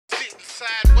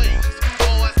Sidewayz,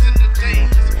 boys in the days.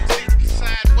 Sittin'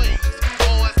 sideways,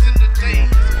 boys in the days.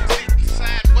 Sittin'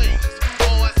 sideways,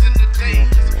 boys in the days.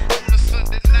 On a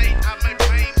Sunday night, I might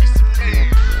bring me some man.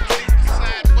 Sittin'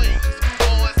 sideways,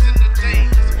 boys in the days.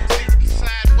 Sittin'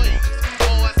 sideways,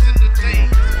 boys in the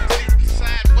days. Sittin'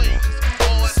 sideways,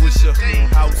 boys in the days.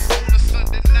 House. On a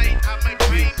Sunday night, I might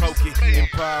bring me Pokey, some man.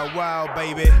 Empire Wild,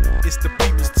 baby. It's the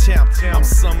people's champ. I'm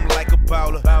something like a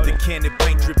bowler. The candy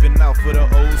paint dripping out for the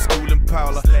old school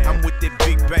Impala. I'm with that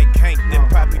big bank Hank, that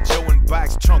Poppy Joe and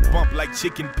box. Trunk bump like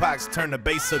chicken pox. Turn the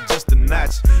bass up just a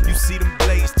notch. You see them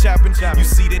blades chopping. You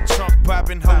see that trunk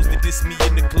popping. Hoes that diss me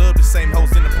in the club. The same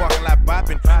hoes in the parking lot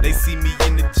bopping. They see me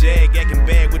in the Jag, acting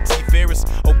bad with T. Ferris.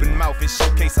 Open mouth and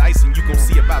showcase icing. You gon'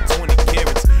 see about 20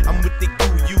 carats. I'm with the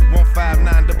UU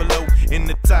 15900 in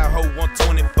the Tahoe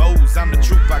 124s. I'm the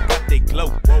truth, I got that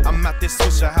glow. I'm out there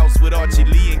Swisher House with Archie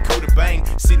Lee and Kuda Bang.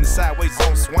 Sitting sideways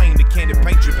on swing, the candy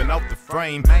paint dripping off the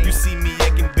frame. You see me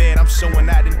acting bad, I'm showing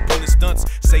out and pulling stunts.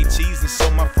 Say cheese and show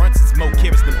my fronts. It's more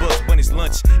carrots than bucks when it's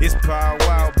lunch. It's Power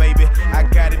Wild, baby. I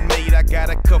got it made. I got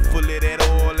a cup full of that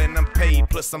oil and I'm paid.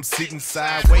 Plus I'm sitting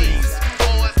sideways.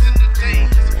 Boys in the days.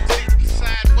 Sittin'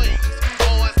 sideways,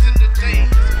 boys in the days.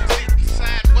 Sittin'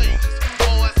 sideways,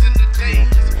 boys in the days.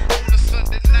 On a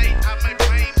Sunday night, I might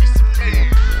bring me some man.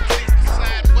 Sittin'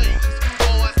 sideways,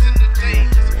 boys in the days.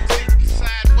 Sittin'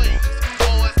 sideways,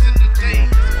 boys in the days.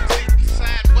 Sittin'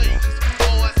 sideways,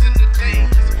 boys in the days.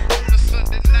 On a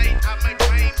Sunday night, I might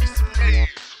bring me some man.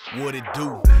 What it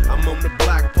do? I'm on the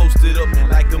block, posted up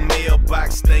like a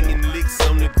mailbox, staying licks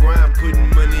on the grind, putting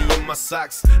money in my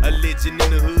socks. A legend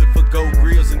in the hood for gold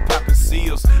grills and popping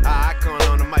seals. An icon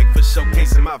on the mic for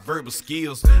showcasing my verbal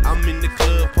skills. I'm in the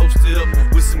club, posted up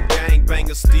with some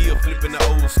gangbangers, still flipping the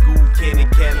old school candy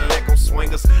Cadillac on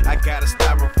swingers. I got a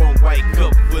styrofoam white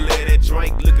cup full of that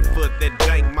drink, looking for that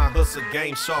dank. My hustle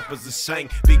game sharp as a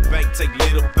shank. Big bank take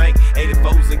little bank,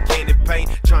 84s and candy paint.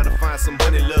 Trying to find some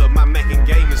honey love, my Mackin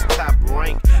game is top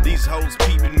rank. These hoes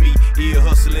peeping me, ear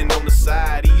hustling on the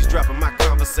side, eavesdropping my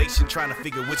conversation, trying to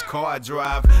figure which car I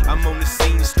drive. I'm on the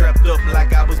scene strapped up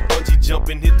like I was bungee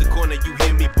jumping. Hit the corner, you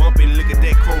hear me bumping. Look at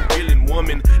that chrome grilling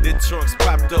woman. The trunks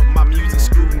popped up, my music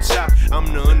screwed and chopped. I'm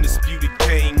the undisputed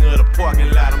king of the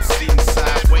parking lot. I'm sitting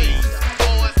sideways.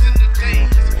 Boys in the days.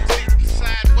 Sittin'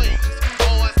 sideways,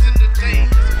 boys in the days.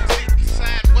 Sittin'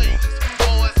 sideways,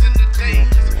 boys in the days.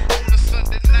 On a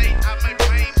Sunday night, I might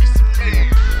bring me some man.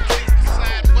 Sittin'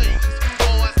 sideways,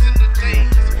 boys in the days.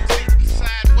 Sittin'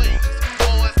 sideways,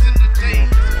 boys in the days.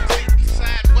 Sittin'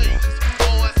 sideways,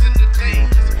 boys in the days.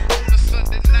 On a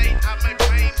Sunday night, I might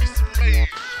bring me some man.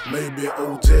 Maybe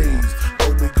OJs,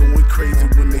 oh we going crazy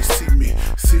when they see me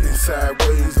sitting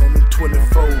sideways on them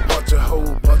 24. Bunch of hoes,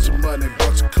 bunch of money,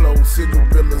 bunch of clothes,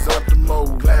 cigarillas out the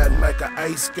mold, gliding like an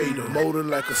ice skater, motor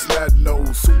like a slide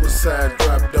nose, suicide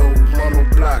drop those, mono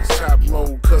blocks, chop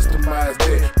mode, customize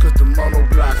that, cause the mono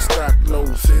block stock low.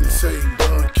 Sensei,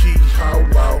 Don Key, how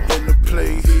wow in the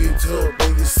place, heads up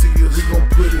when you see us, we gon'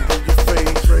 put it in your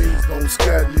face, raised on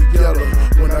sky in the yellow.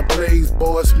 When I blaze,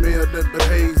 boy smell nothing but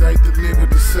haze, ain't the nigga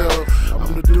to sell.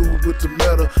 I'm the dude with the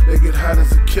metal, they get hot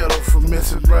as a kettle from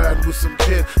messing riding with some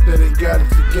cat that ain't got it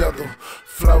together.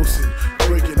 Flossing,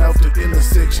 breaking out the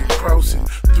intersection, crossing,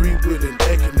 three-wheeling,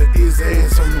 acting the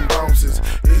ass on them bounces.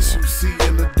 SUC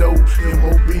in the dough,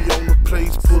 MOB on the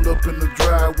place, pull up in the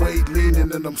driveway,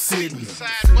 leaning and I'm sitting.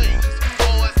 Sideways,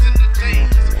 boys in the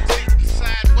days.